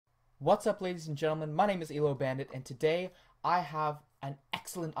What's up, ladies and gentlemen? My name is Elo Bandit, and today I have an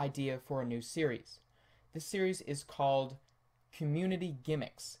excellent idea for a new series. This series is called Community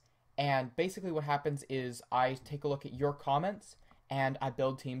Gimmicks, and basically what happens is I take a look at your comments and I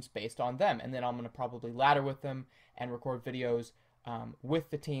build teams based on them, and then I'm going to probably ladder with them and record videos with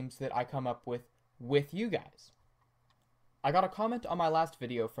the teams that I come up with you guys. I got a comment on my last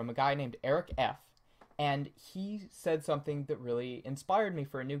video from a guy named Eric F, and he said something that really inspired me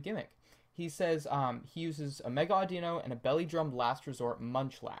for a new gimmick. He says he uses a Mega Audino and a Belly Drum Last Resort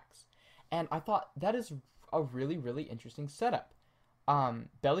Munchlax. And I thought that is a really, really interesting setup.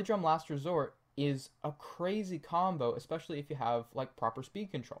 Belly Drum Last Resort is a crazy combo, especially if you have like proper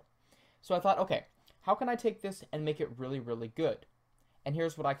speed control. So I thought, okay, how can I take this and make it really, really good? And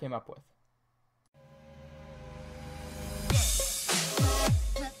here's what I came up with.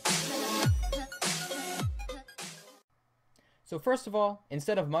 So first of all,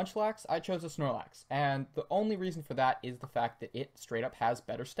 instead of Munchlax, I chose a Snorlax, and the only reason for that is the fact that it straight up has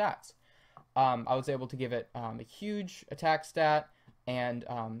better stats. I was able to give it a huge attack stat, and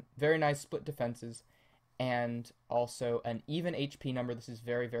very nice split defenses, and also an even HP number. This is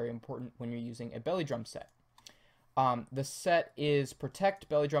very, very important when you're using a Belly Drum set. The set is Protect,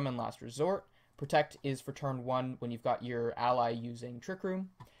 Belly Drum, and Last Resort. Protect is for turn 1 when you've got your ally using Trick Room.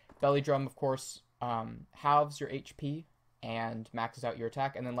 Belly Drum, of course, halves your HP and maxes out your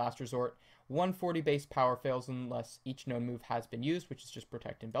attack, and then Last Resort, 140 base power fails unless each known move has been used, which is just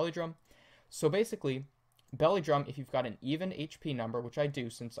Protect and Belly Drum. So basically, Belly Drum, if you've got an even HP number, which I do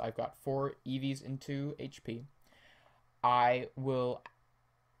since I've got 4 EVs into HP, I will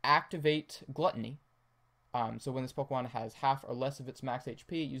activate Gluttony. So when this Pokemon has half or less of its max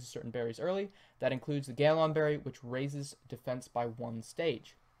HP, it uses certain berries early. That includes the Ganlon berry, which raises defense by 1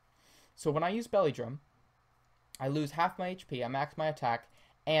 stage. So when I use Belly Drum, I lose half my HP, I max my attack,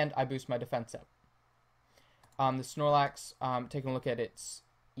 and I boost my defense up. The Snorlax, taking a look at its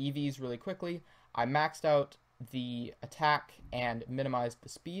EVs really quickly, I maxed out the attack and minimized the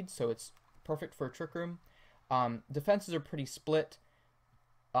speed, so it's perfect for a Trick Room. Defenses are pretty split.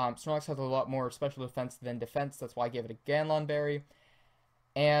 Snorlax has a lot more special defense than defense, that's why I gave it a Ganlon berry.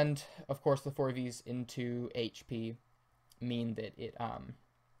 And, of course, the 4 EVs into HP mean that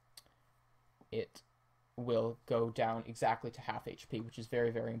it will go down exactly to half HP, which is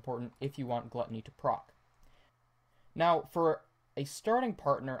very, very important if you want Gluttony to proc. Now, for a starting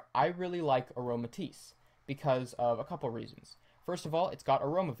partner, I really like Aromatisse because of a couple reasons. First of all, it's got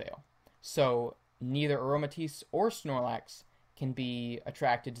Aroma Veil, so neither Aromatisse or Snorlax can be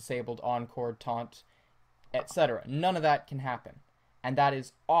attracted, disabled, encore, taunt, etc. None of that can happen, and that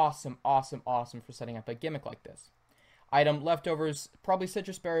is awesome, awesome, awesome for setting up a gimmick like this. Item leftovers, probably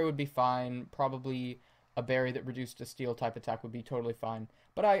Citrus Berry would be fine, probably a berry that reduced a steel type attack would be totally fine,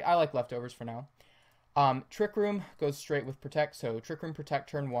 but I like leftovers for now. Trick Room goes straight with Protect, so Trick Room Protect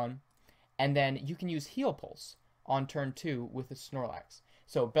turn 1, and then you can use Heal Pulse on turn 2 with the Snorlax.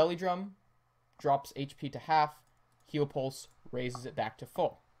 So Belly Drum drops HP to half, Heal Pulse raises it back to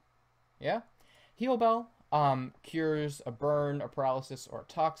full. Yeah? Heal Bell cures a burn, a paralysis, or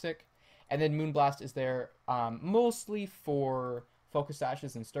a toxic, and then Moonblast is there mostly for Focus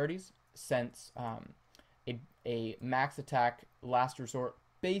Ashes and Sturdies, since a max attack Last Resort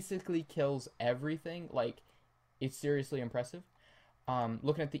basically kills everything. Like, it's seriously impressive.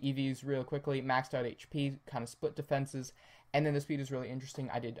 Looking at the EVs real quickly, maxed out HP, kind of split defenses, and then the speed is really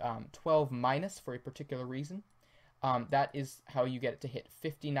interesting. I did 12 minus for a particular reason. That is how you get it to hit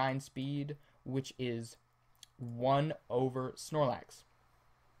 59 speed, which is 1 over Snorlax,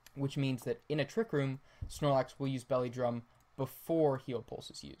 which means that in a Trick Room, Snorlax will use Belly Drum before Heal Pulse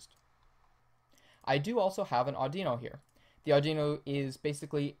is used. I do also have an Audino here. The Audino is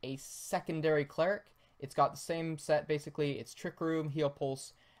basically a secondary cleric. It's got the same set, basically. It's Trick Room, Heal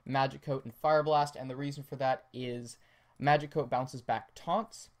Pulse, Magic Coat, and Fire Blast, and the reason for that is Magic Coat bounces back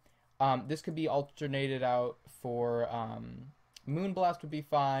taunts. This could be alternated out for Moonblast would be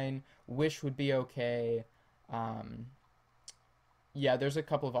fine, Wish would be okay. Yeah, there's a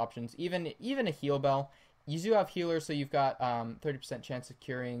couple of options. Even a Heal Bell. You do have Healer, so you've got 30% chance of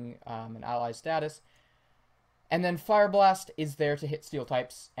curing an ally status. And then Fire Blast is there to hit steel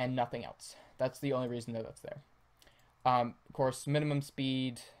types and nothing else. That's the only reason that that's there. Of course, minimum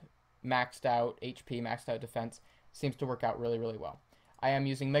speed, maxed out HP, maxed out defense seems to work out really, really well. I am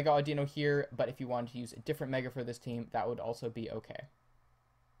using Mega Audino here, but if you wanted to use a different Mega for this team, that would also be okay.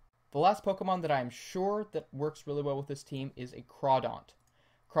 The last Pokemon that I am sure that works really well with this team is a Crawdaunt.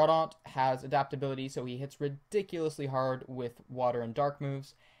 Crawdaunt has Adaptability, so he hits ridiculously hard with water and dark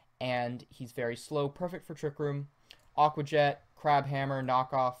moves, and he's very slow, perfect for Trick Room. Aqua Jet, Crabhammer,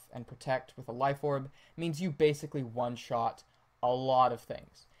 Knockoff, and Protect with a Life Orb means you basically one-shot a lot of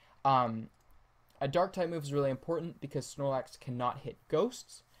things. A Dark-type move is really important because Snorlax cannot hit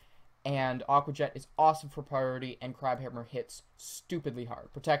Ghosts, and Aqua Jet is awesome for priority, and Crabhammer hits stupidly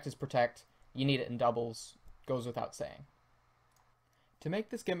hard. Protect is Protect. You need it in doubles. Goes without saying. To make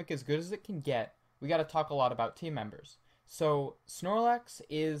this gimmick as good as it can get, we got to talk a lot about team members. So Snorlax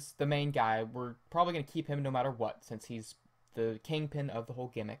is the main guy. We're probably going to keep him no matter what, since he's the kingpin of the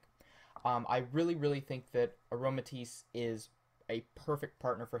whole gimmick. I really think that Aromatisse is a perfect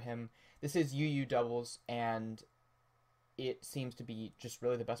partner for him. This is UU doubles, and it seems to be just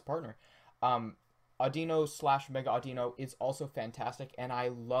really the best partner. Audino / Mega Audino is also fantastic, and I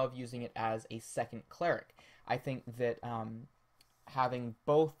love using it as a second cleric. I think that having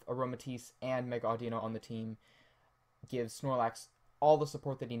both Aromatisse and Mega Audino on the team gives Snorlax all the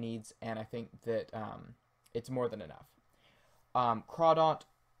support that he needs, and I think that it's more than enough. Crawdaunt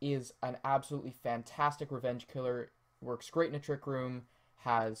is an absolutely fantastic revenge killer, works great in a Trick Room,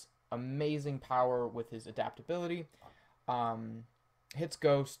 has amazing power with his adaptability, hits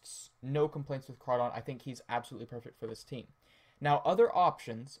Ghosts, no complaints with Crawdaunt. I think he's absolutely perfect for this team. Now, other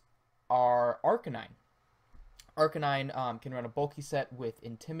options are Arcanine. Arcanine can run a bulky set with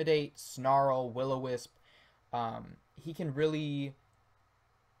Intimidate, Snarl, Will-O-Wisp. He can really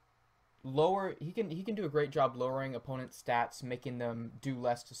lower. He can do a great job lowering opponents' stats, making them do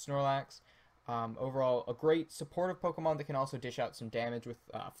less to Snorlax. Overall, a great supportive Pokemon that can also dish out some damage with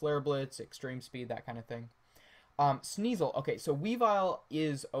Flare Blitz, Extreme Speed, that kind of thing. Sneasel. Okay, so Weavile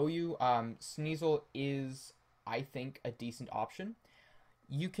is OU. Sneasel is, I think, a decent option.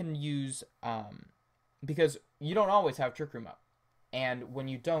 You can use, because you don't always have Trick Room up. And when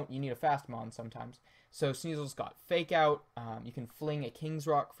you don't, you need a Fast Mon sometimes. So Sneasel's got Fake Out. You can fling a King's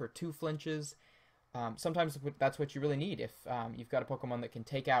Rock for 2 flinches. Sometimes that's what you really need if you've got a Pokemon that can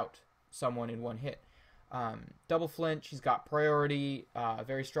take out someone in one hit. Double Flinch, he's got Priority,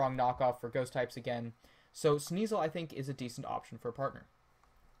 very strong knockoff for Ghost types again. So Sneasel, I think, is a decent option for a partner.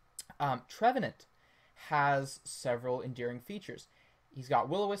 Trevenant has several endearing features. He's got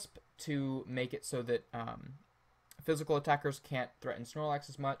Will-O-Wisp to make it so that physical attackers can't threaten Snorlax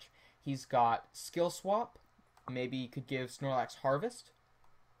as much. He's got Skill Swap. Maybe you could give Snorlax Harvest,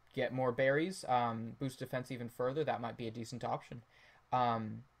 get more berries, boost defense even further. That might be a decent option.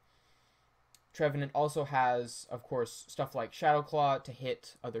 Trevenant also has, of course, stuff like Shadow Claw to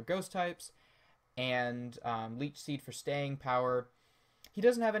hit other Ghost types, and Leech Seed for staying power. He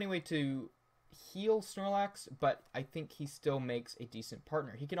doesn't have any way to heal Snorlax, but I think he still makes a decent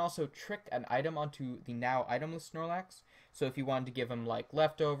partner. He can also trick an item onto the now itemless Snorlax. So if you wanted to give him like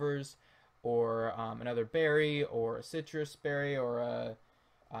leftovers, or another berry, or a citrus berry, or a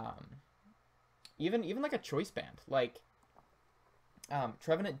even like a choice band. Like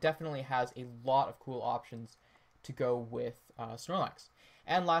Trevenant definitely has a lot of cool options to go with Snorlax.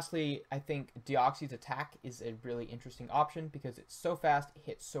 And lastly, I think Deoxy's attack is a really interesting option because it's so fast, it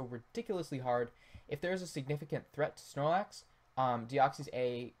hits so ridiculously hard. If there's a significant threat to Snorlax, Deoxy's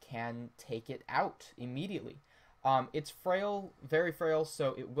A can take it out immediately. It's frail, very frail,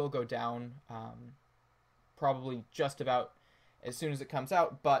 so it will go down probably just about as soon as it comes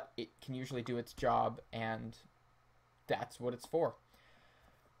out, but it can usually do its job, and that's what it's for.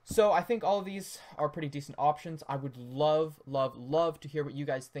 So I think all of these are pretty decent options. I would love to hear what you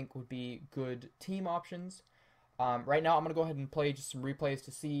guys think would be good team options. Right now I'm going to go ahead and play just some replays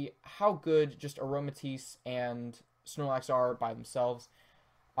to see how good just Aromatisse and Snorlax are by themselves.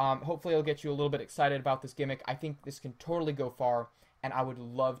 Hopefully it'll get you a little bit excited about this gimmick. I think this can totally go far, and I would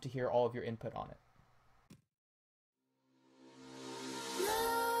love to hear all of your input on it.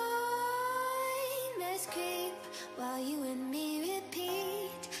 Let's creep while you and me repeat.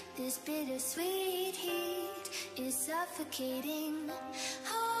 This bittersweet heat is suffocating.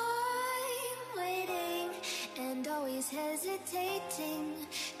 I'm waiting and always hesitating.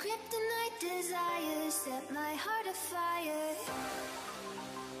 Kryptonite desires set my heart afire.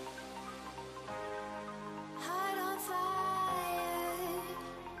 Heart on fire.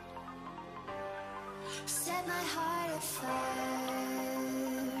 Set my heart afire.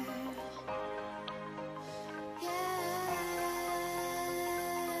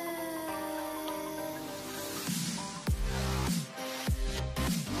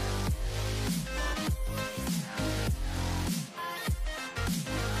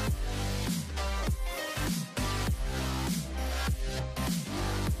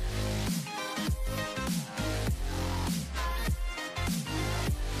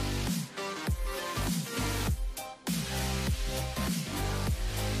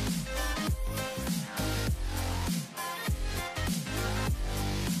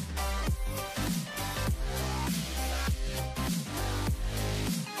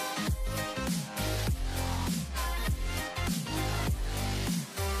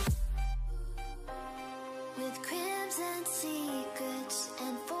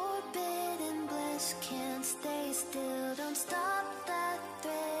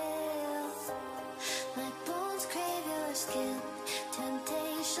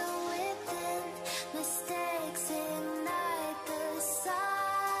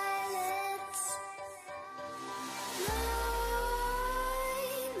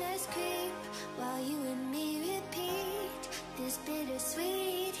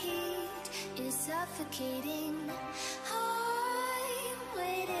 suffocating. I'm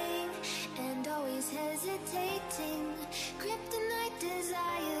waiting and always hesitating. Kryptonite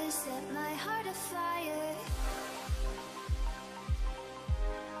desires set my heart afire.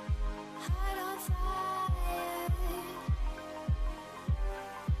 Heart on fire.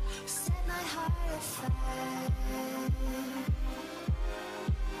 Set my heart afire.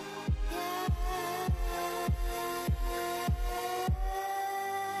 Yeah.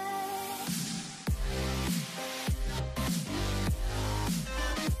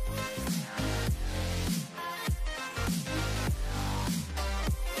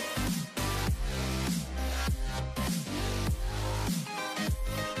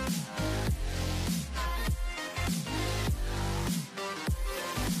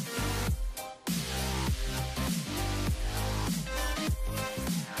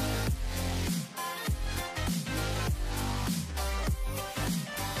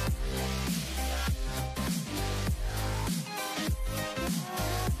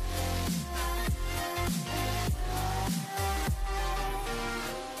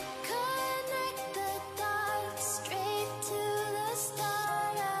 Connect the dots straight to the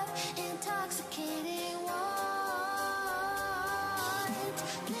start of intoxicating want.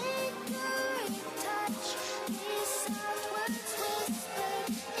 Lingering touch, these soft words whispered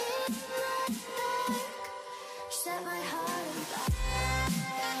in the dark. Set my heart on fire.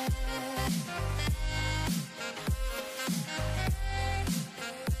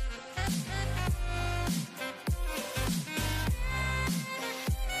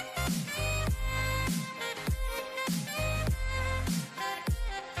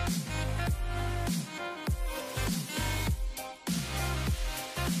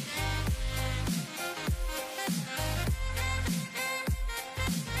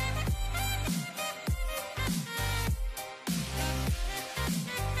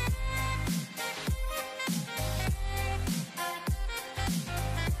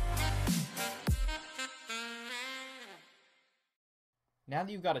 Now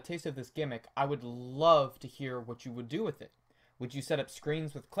that you've got a taste of this gimmick, I would love to hear what you would do with it. Would you set up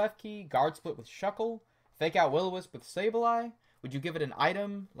screens with Klefki, Guard Split with Shuckle, Fake Out Will-O-Wisp with Sableye? Would you give it an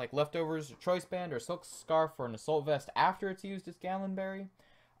item like Leftovers or Choice Band or Silk Scarf or an Assault Vest after it's used as Ganlon Berry?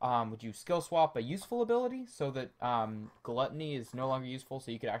 Would you skill swap a useful ability so that Gluttony is no longer useful so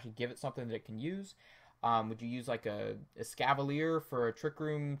you could actually give it something that it can use? Would you use like a Scavalier for a Trick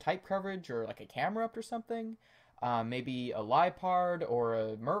Room type coverage or like a Camera Up or something? Maybe a Liepard or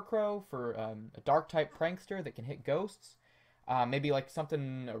a Murkrow for a dark type prankster that can hit ghosts. Maybe like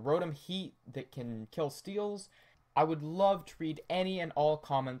something, a Rotom Heat that can kill steals. I would love to read any and all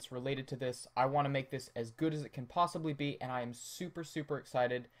comments related to this. I want to make this as good as it can possibly be, and I am super, super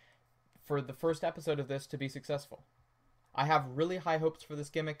excited for the first episode of this to be successful. I have really high hopes for this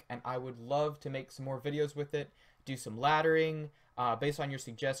gimmick, and I would love to make some more videos with it, do some laddering based on your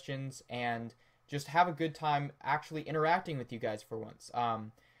suggestions, and just have a good time actually interacting with you guys for once.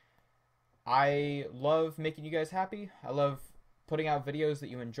 I love making you guys happy. I love putting out videos that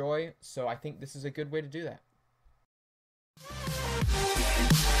you enjoy, so I think this is a good way to do that.